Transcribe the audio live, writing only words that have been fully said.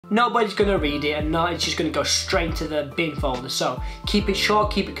nobody's going to read it, and it's just going to go straight to the bin folder. So keep it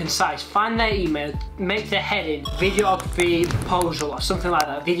short, keep it concise. Find their email, make the heading videography proposal or something like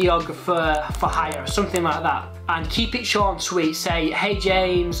that, videographer for hire or something like that, and keep it short and sweet. Say, hey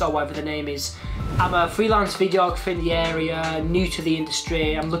James, or whatever the name is, I'm a freelance videographer in the area, new to the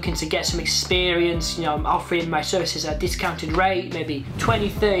industry, I'm looking to get some experience, you know, I'm offering my services at a discounted rate, maybe 20,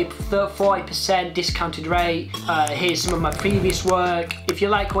 30, 40% discounted rate, here's some of my previous work. If you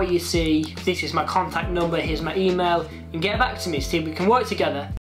like what you see, this is my contact number, here's my email, and get back to me, see if we can work together.